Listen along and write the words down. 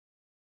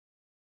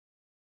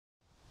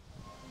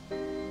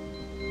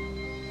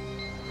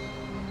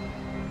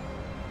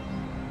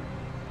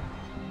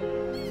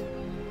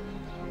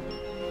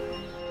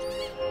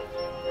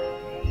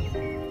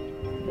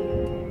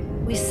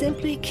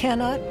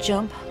cannot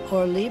jump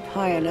or leap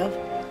high enough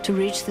to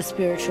reach the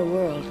spiritual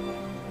world.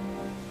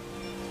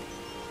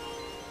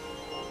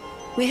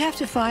 We have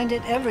to find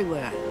it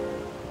everywhere.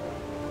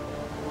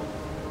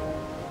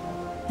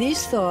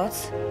 These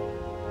thoughts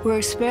were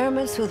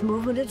experiments with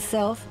movement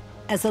itself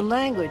as a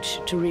language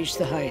to reach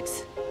the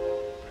heights.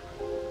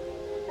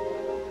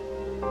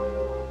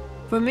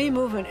 For me,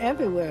 movement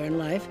everywhere in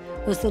life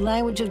was the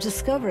language of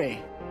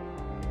discovery.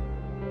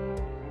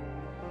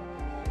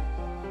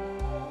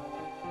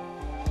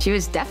 She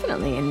was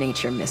definitely a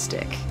nature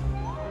mystic.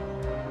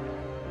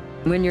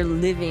 When you're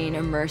living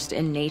immersed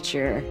in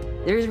nature,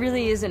 there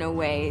really isn't a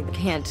way that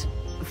can't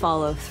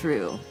follow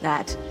through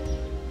that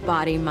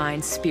body,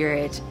 mind,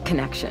 spirit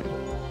connection.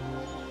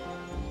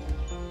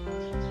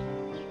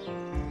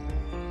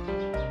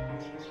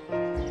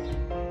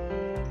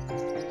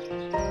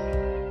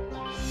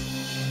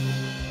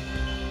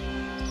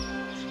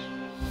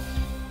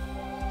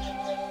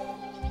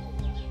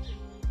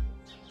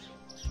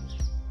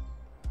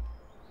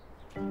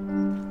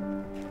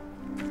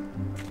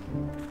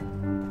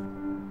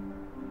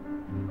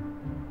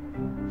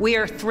 We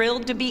are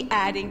thrilled to be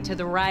adding to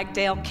the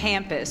Ragdale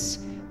campus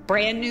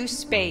brand new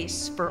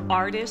space for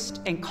artists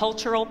and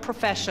cultural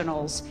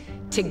professionals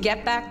to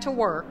get back to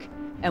work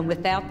and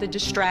without the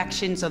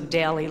distractions of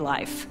daily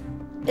life.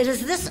 It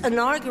is this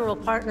inaugural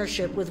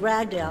partnership with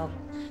Ragdale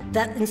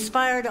that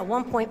inspired a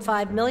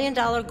 $1.5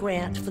 million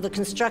grant for the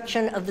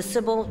construction of the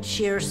Sybil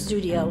Shearer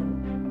Studio.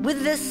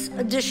 With this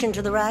addition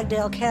to the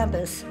Ragdale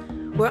campus,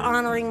 we're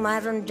honoring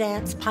modern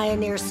dance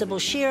pioneer Sybil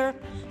Shearer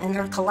and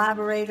her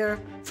collaborator,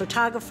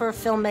 photographer,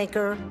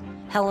 filmmaker,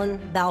 Helen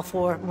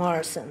Balfour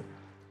Morrison.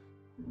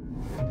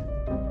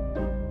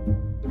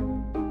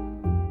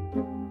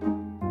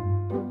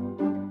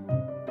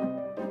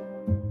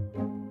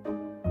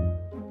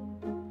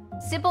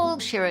 Sybil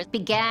Shearer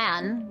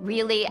began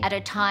really at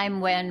a time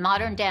when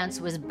modern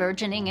dance was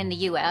burgeoning in the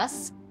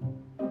US.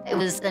 It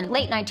was the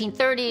late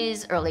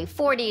 1930s, early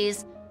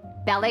 40s.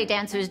 Ballet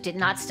dancers did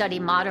not study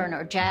modern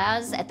or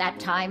jazz at that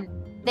time.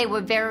 They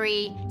were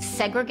very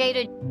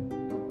segregated.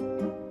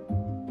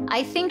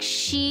 I think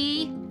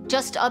she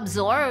just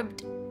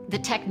absorbed the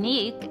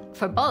technique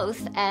for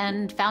both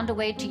and found a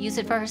way to use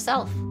it for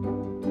herself.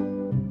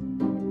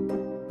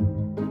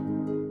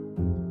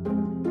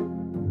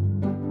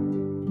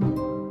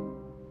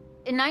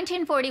 In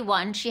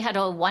 1941, she had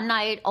a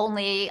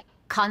one-night-only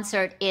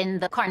concert in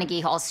the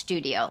Carnegie Hall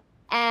studio.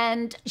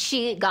 And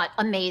she got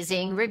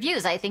amazing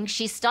reviews. I think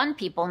she stunned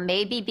people,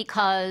 maybe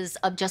because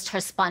of just her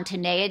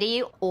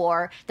spontaneity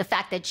or the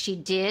fact that she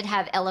did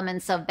have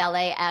elements of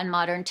ballet and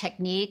modern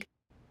technique.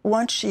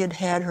 Once she had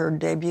had her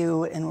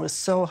debut and was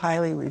so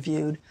highly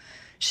reviewed,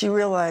 she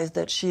realized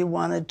that she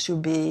wanted to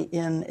be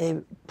in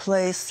a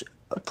place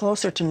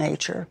closer to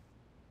nature.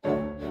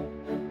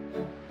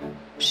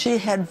 She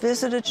had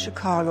visited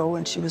Chicago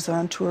when she was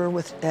on tour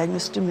with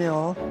Agnes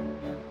DeMille.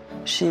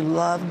 She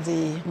loved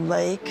the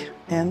lake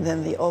and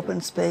then the open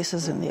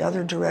spaces in the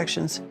other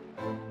directions,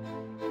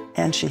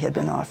 and she had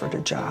been offered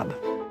a job.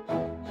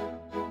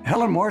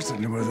 Helen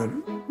Morrison was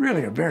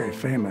really a very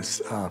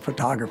famous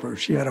photographer.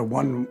 She had a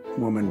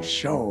one-woman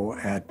show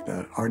at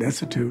the Art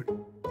Institute,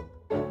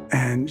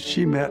 and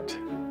she met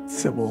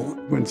Sybil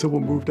when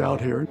Sybil moved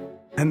out here,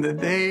 and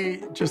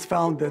they just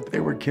found that they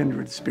were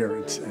kindred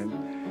spirits,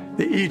 and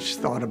they each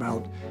thought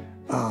about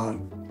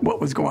what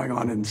was going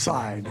on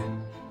inside.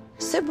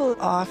 Sybil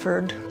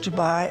offered to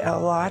buy a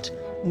lot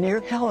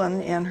near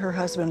Helen and her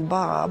husband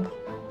Bob,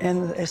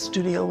 and a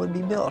studio would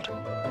be built.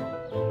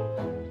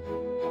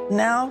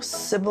 Now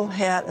Sybil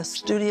had a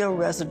studio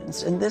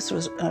residence, and this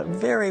was a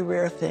very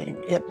rare thing.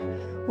 It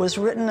was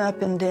written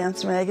up in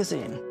Dance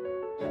Magazine.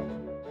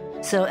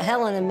 So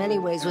Helen, in many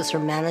ways, was her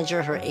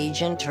manager, her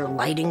agent, her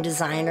lighting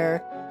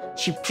designer.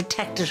 She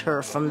protected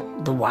her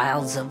from the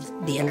wilds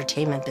of the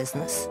entertainment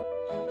business.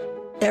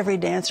 Every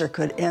dancer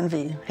could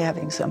envy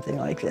having something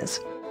like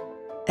this.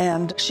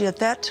 And she, at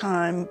that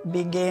time,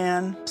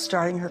 began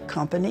starting her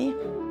company.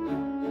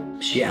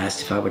 She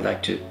asked if I would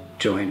like to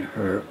join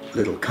her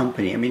little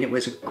company. I mean, it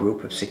was a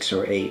group of 6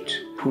 or 8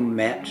 who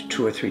met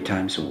 2 or 3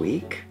 times a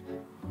week.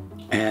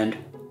 And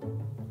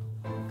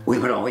we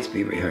would always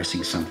be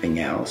rehearsing something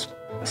else.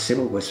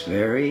 Sybil was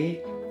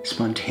very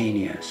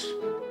spontaneous.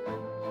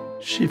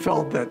 She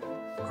felt that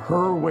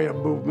her way of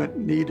movement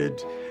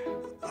needed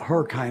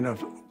her kind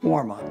of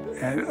warm-up.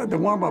 And the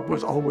warm-up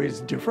was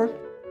always different,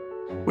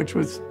 which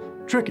was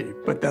tricky,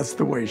 but that's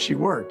the way she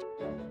worked.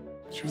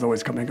 She was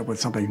always coming up with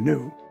something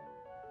new.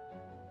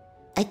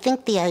 I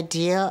think the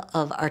idea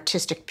of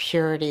artistic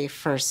purity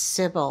for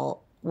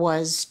Sybil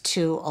was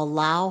to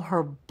allow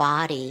her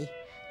body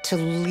to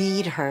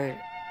lead her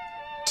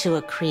to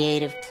a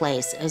creative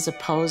place, as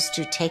opposed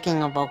to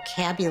taking a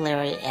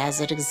vocabulary as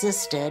it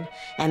existed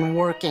and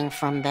working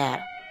from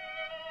that.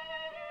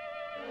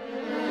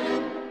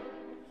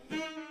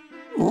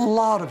 A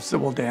lot of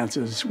Sybil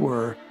dances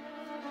were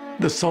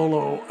the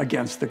solo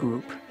against the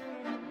group.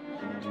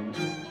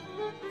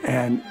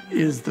 And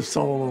is the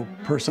solo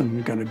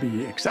person going to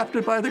be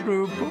accepted by the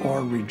group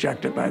or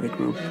rejected by the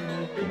group?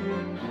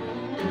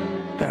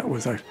 That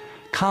was a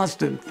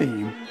constant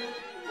theme.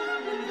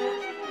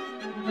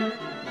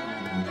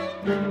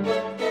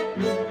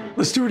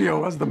 The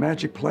studio was the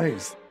magic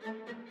place.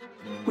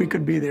 We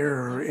could be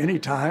there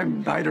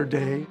anytime, night or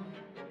day.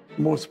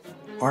 Most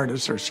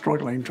artists are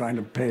struggling trying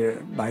to pay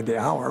by the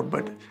hour,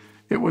 but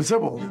it was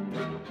Sybil.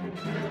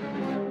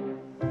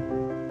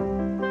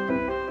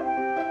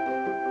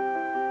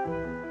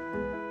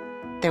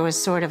 There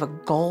was sort of a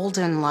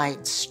golden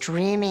light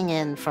streaming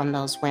in from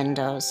those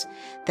windows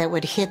that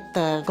would hit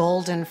the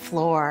golden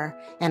floor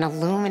and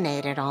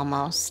illuminate it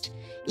almost.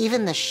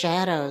 Even the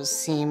shadows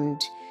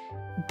seemed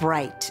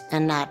bright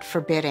and not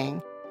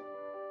forbidding.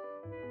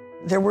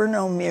 There were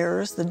no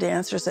mirrors. The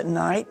dancers at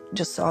night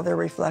just saw their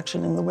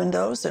reflection in the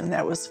windows, and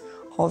that was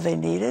all they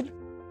needed.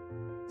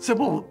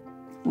 Sybil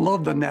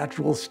loved the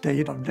natural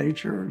state of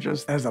nature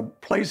just as a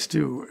place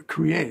to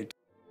create.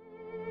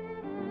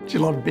 She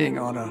loved being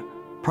on a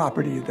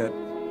property that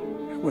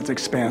was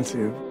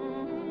expansive.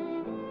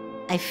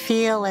 I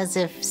feel as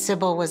if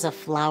Sybil was a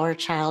flower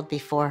child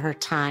before her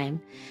time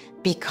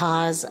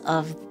because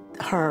of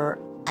her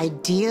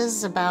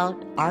ideas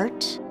about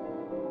art.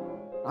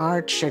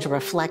 Art should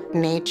reflect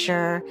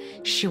nature.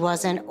 She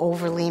wasn't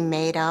overly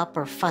made up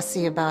or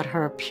fussy about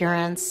her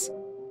appearance.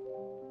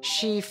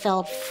 She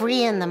felt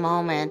free in the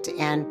moment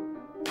and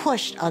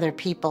pushed other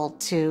people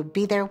to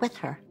be there with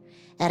her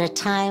at a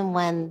time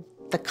when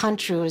the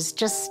country was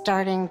just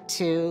starting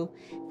to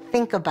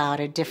think about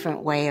a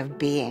different way of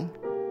being.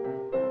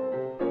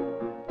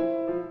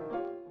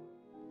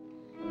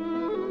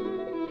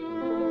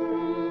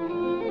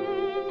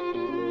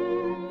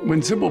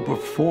 When Sybil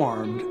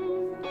performed,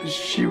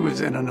 she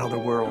was in another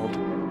world.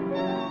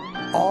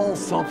 All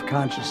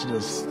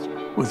self-consciousness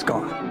was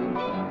gone.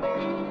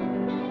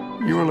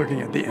 You were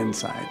looking at the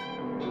inside.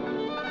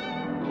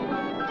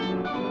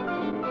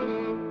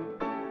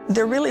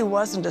 There really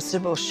wasn't a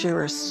Sybil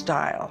Shearer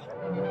style.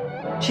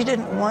 She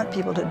didn't want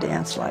people to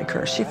dance like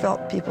her. She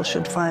felt people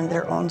should find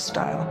their own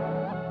style.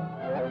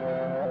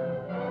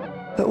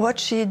 But what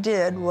she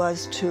did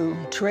was to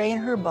train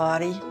her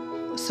body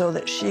so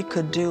that she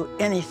could do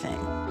anything.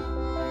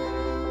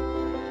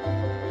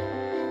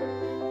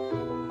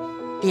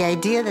 The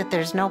idea that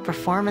there's no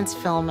performance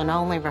film and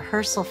only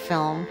rehearsal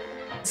film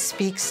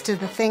speaks to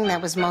the thing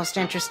that was most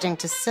interesting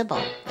to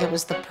Sybil. It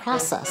was the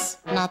process,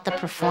 not the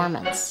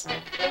performance.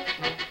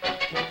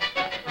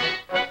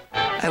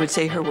 I would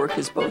say her work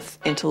is both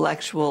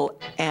intellectual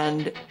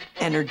and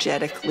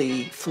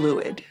energetically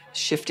fluid,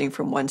 shifting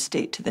from one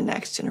state to the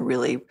next in a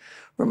really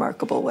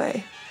remarkable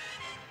way.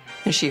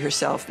 And she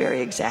herself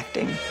very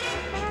exacting.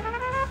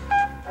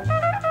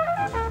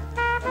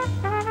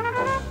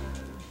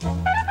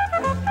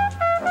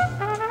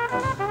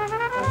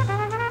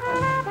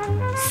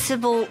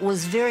 Sybil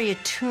was very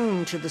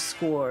attuned to the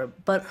score,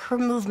 but her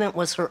movement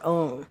was her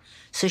own.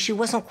 So she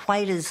wasn't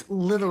quite as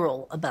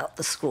literal about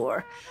the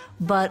score,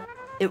 but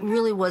it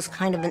really was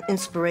kind of an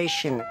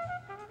inspiration.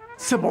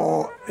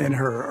 Sybil, in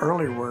her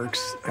early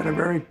works, had a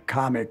very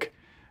comic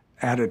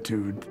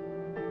attitude.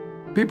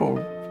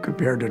 People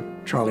compared to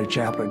Charlie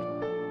Chaplin.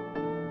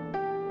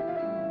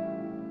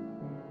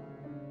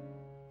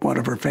 One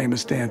of her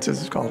famous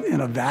dances is called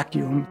In a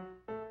Vacuum,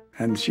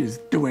 and she's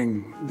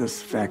doing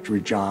this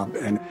factory job,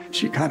 and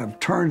she kind of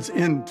turns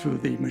into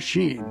the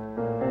machine.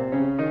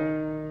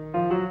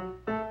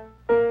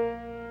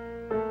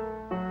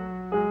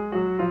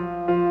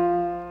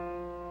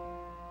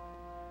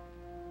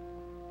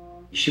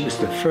 She was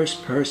the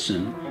first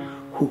person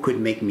who could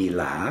make me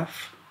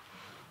laugh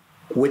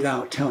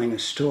without telling a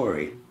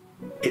story.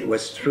 It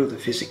was through the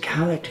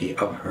physicality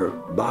of her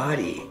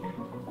body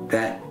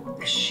that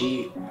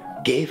she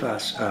gave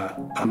us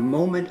a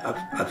moment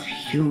of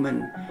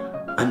human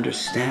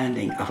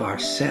understanding of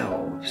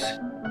ourselves.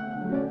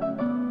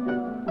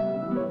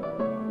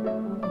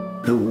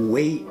 The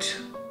weight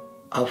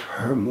of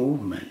her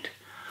movement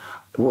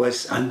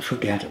was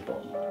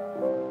unforgettable.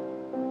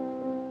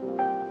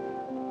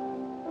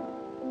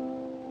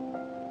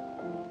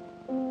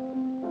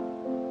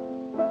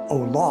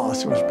 Oh,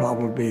 Lost was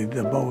probably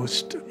the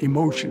most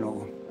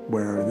emotional,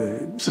 where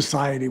the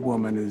society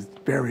woman is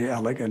very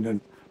elegant and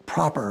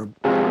proper.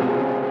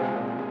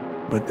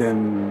 But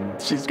then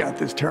she's got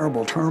this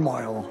terrible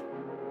turmoil.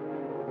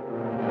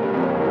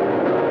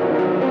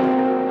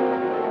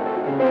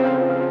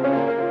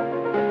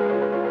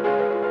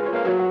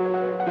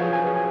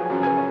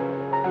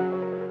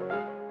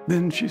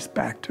 Then she's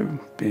back to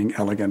being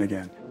elegant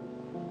again.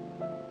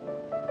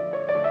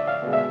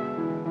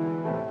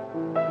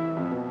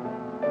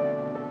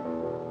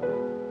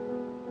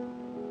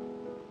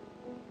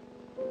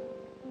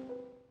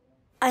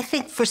 I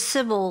think for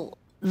Sybil,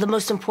 the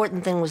most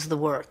important thing was the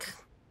work.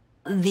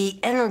 The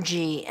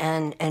energy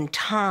and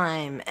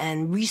time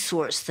and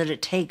resource that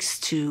it takes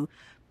to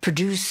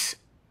produce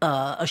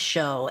a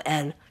show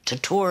and to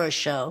tour a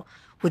show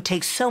would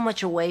take so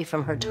much away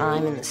from her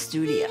time in the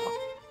studio.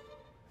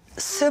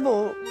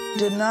 Sybil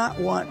did not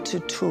want to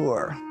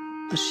tour.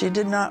 She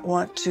did not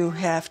want to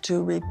have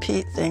to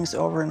repeat things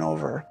over and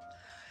over.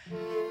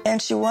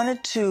 And she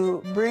wanted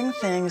to bring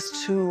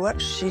things to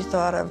what she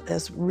thought of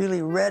as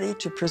really ready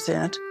to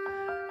present.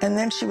 And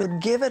then she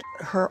would give it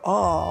her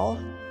all,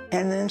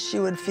 and then she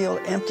would feel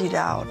emptied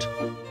out.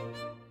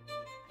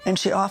 And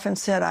she often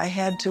said, I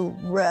had to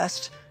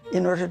rest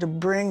in order to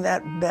bring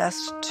that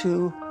best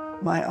to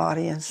my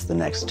audience the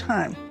next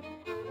time.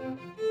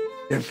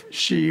 If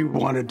she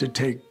wanted to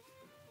take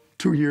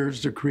 2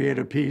 years to create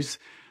a piece,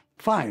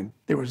 fine.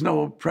 There was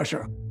no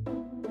pressure.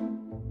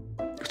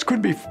 It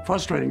could be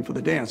frustrating for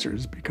the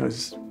dancers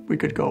because we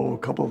could go a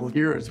couple of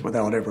years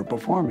without ever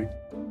performing.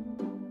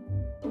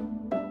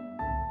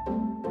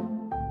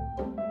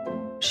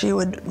 She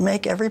would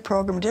make every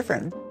program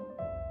different.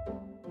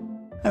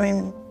 I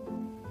mean,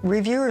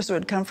 reviewers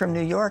would come from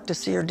New York to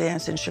see her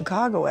dance in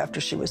Chicago after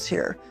she was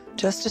here,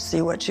 just to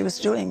see what she was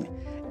doing.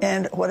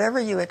 And whatever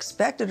you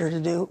expected her to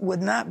do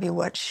would not be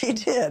what she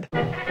did.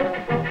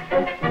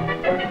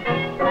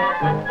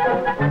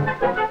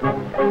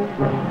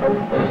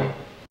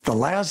 The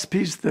last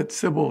piece that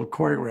Sybil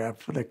choreographed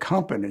for the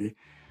company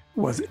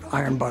was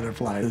Iron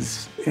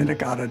Butterflies,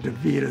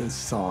 Inagata-Devita's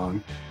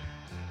song.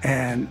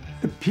 And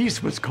the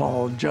piece was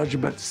called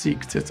Judgment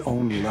Seeks Its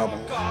Own Level.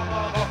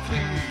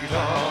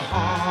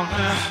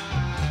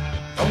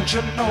 Don't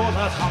you know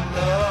that I'm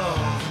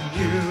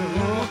loving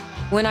you?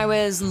 When I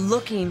was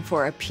looking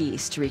for a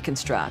piece to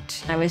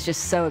reconstruct, I was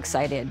just so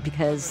excited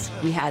because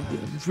we had the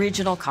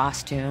original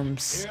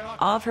costumes,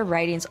 all of her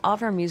writings, all of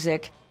her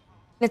music.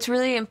 It's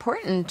really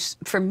important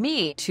for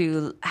me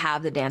to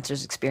have the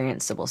dancers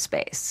experience Sybil's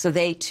space so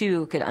they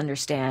too could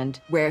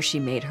understand where she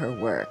made her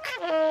work.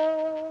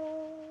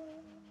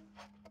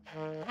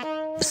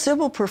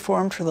 Sybil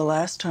performed for the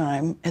last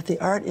time at the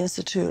Art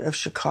Institute of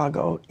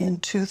Chicago in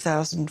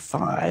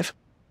 2005.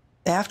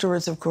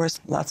 Afterwards, of course,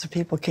 lots of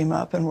people came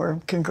up and were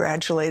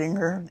congratulating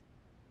her.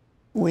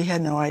 We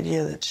had no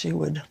idea that she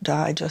would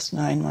die just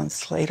 9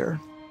 months later.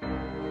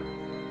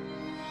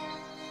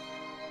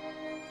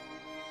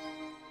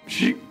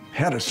 She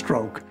had a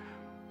stroke,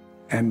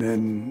 and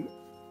then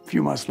a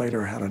few months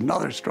later had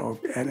another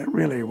stroke, and it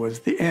really was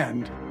the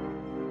end.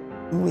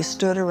 We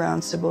stood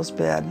around Sybil's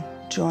bed,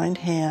 joined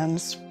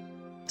hands,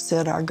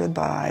 said our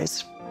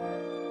goodbyes.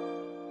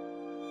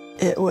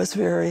 It was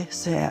very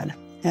sad,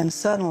 and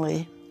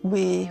suddenly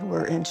we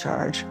were in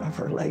charge of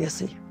her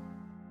legacy.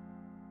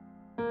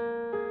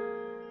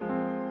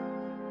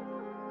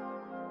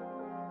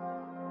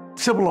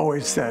 Sybil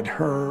always said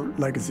her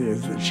legacy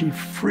is that she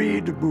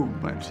freed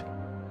movement,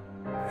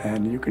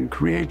 and you can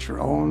create your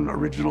own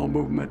original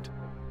movement.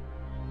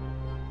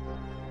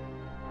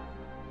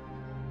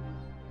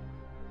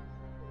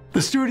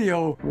 The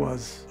studio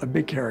was a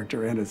big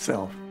character in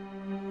itself,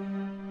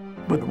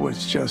 but it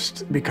was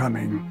just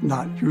becoming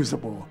not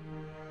usable.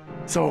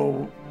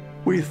 So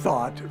we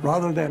thought,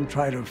 rather than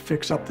try to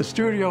fix up the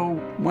studio,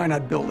 why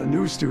not build a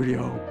new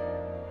studio?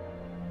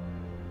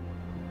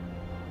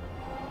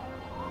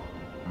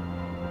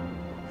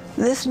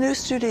 This new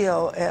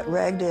studio at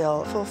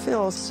Ragdale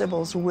fulfills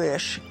Sybil's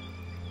wish.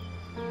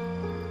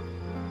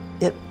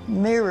 It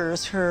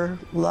mirrors her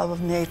love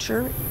of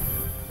nature.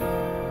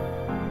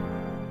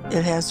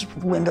 It has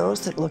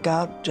windows that look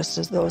out just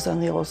as those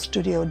on the old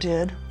studio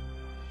did.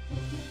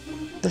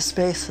 The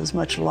space is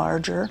much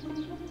larger.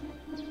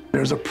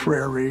 There's a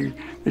prairie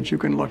that you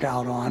can look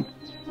out on.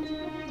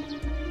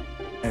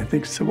 I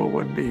think Sybil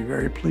would be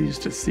very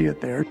pleased to see it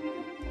there.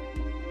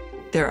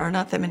 There are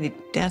not that many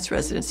dance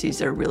residencies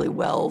that are really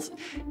well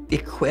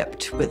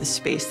equipped with a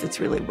space that's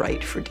really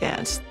right for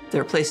dance.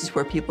 There are places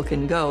where people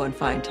can go and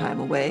find time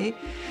away,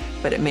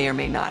 but it may or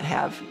may not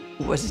have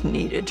what's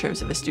needed in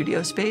terms of a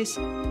studio space.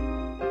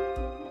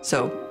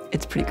 So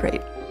it's pretty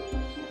great.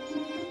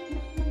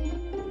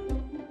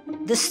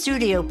 The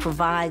studio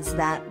provides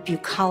that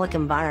bucolic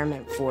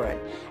environment for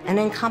it. And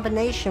in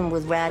combination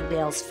with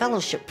Ragdale's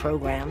fellowship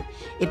program,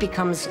 it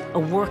becomes a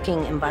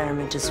working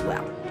environment as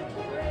well.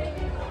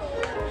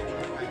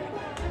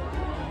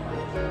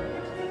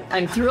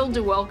 I'm thrilled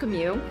to welcome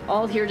you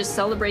all here to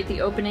celebrate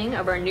the opening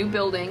of our new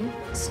building,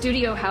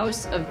 Studio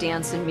House of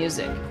Dance and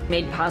Music,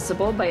 made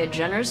possible by a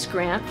generous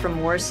grant from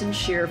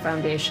Morrison-Shearer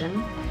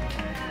Foundation.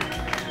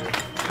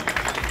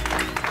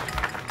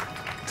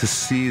 To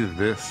see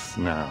this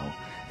now,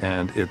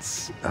 and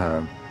it's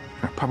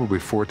probably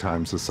 4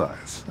 times the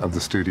size of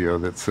the studio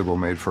that Sybil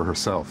made for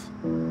herself,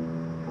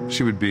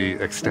 she would be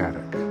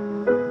ecstatic.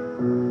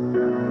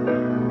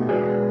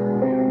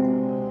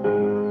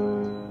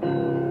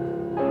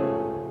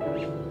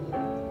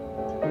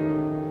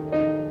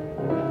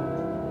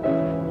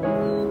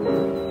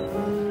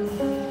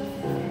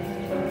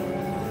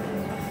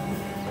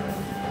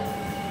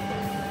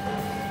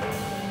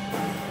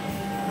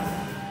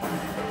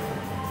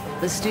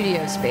 The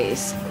studio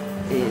space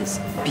is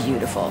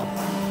beautiful.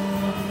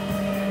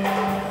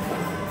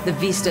 The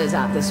vistas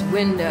out this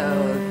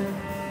window,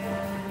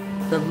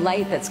 the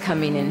light that's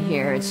coming in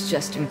here, it's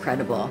just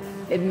incredible.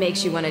 It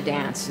makes you want to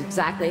dance,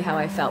 exactly how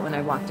I felt when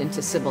I walked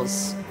into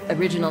Sybil's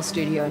original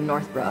studio in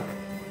Northbrook.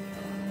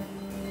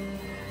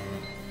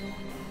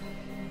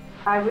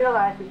 I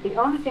realized that the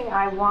only thing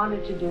I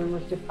wanted to do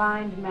was to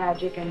find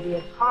magic and be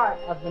a part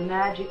of the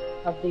magic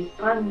of the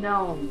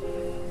unknown.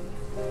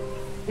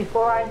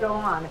 Before I go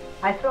on,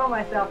 I throw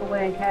myself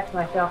away and catch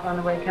myself on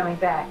the way coming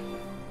back.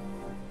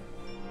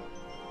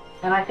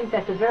 And I think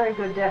that's a very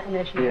good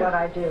definition of what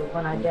I do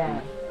when I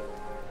dance.